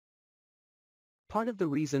Part of the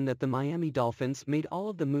reason that the Miami Dolphins made all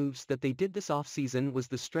of the moves that they did this offseason was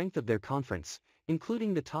the strength of their conference,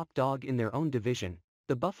 including the top dog in their own division.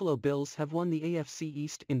 The Buffalo Bills have won the AFC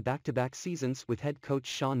East in back-to-back seasons with head coach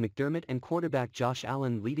Sean McDermott and quarterback Josh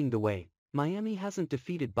Allen leading the way. Miami hasn't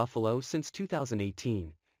defeated Buffalo since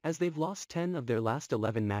 2018, as they've lost 10 of their last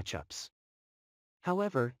 11 matchups.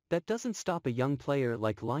 However, that doesn't stop a young player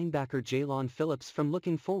like linebacker Jaelan Phillips from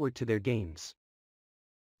looking forward to their games.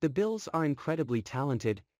 "The Bills are incredibly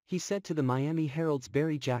talented," he said to the Miami Herald's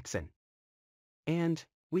Barry Jackson. "And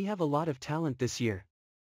we have a lot of talent this year.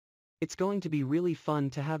 It's going to be really fun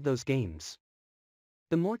to have those games.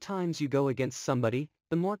 The more times you go against somebody,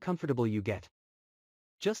 the more comfortable you get.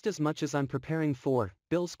 Just as much as I'm preparing for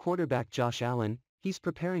Bills quarterback Josh Allen, he's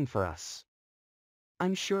preparing for us.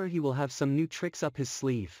 I'm sure he will have some new tricks up his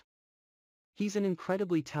sleeve. He's an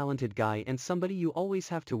incredibly talented guy and somebody you always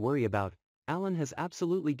have to worry about." Allen has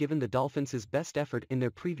absolutely given the Dolphins his best effort in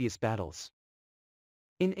their previous battles.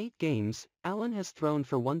 In 8 games, Allen has thrown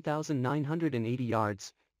for 1,980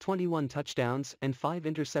 yards, 21 touchdowns and 5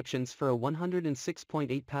 interceptions for a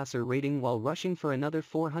 106.8 passer rating while rushing for another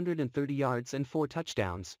 430 yards and 4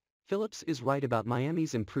 touchdowns. Phillips is right about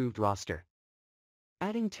Miami's improved roster.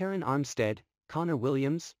 Adding Terron Armstead, Connor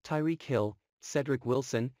Williams, Tyreek Hill, Cedric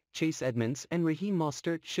Wilson, Chase Edmonds and Raheem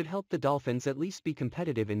Mostert should help the Dolphins at least be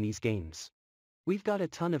competitive in these games. "We've got a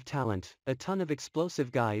ton of talent, a ton of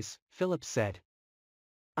explosive guys," Phillips said.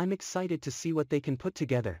 "I'm excited to see what they can put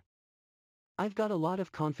together. I've got a lot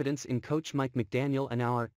of confidence in Coach Mike McDaniel and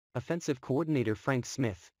our offensive coordinator Frank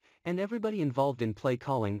Smith, and everybody involved in play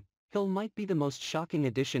calling." Hill might be the most shocking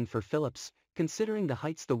addition for Phillips, considering the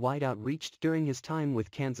heights the wideout reached during his time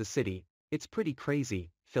with Kansas City. "It's pretty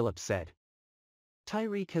crazy," Phillips said.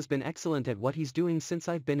 "Tyreek has been excellent at what he's doing since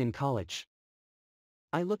I've been in college.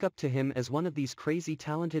 I look up to him as one of these crazy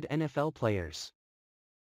talented NFL players.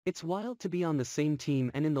 It's wild to be on the same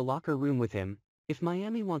team and in the locker room with him." If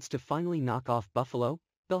Miami wants to finally knock off Buffalo,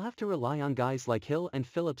 they'll have to rely on guys like Hill and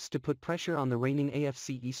Phillips to put pressure on the reigning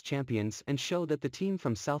AFC East champions and show that the team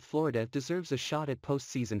from South Florida deserves a shot at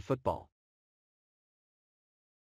postseason football.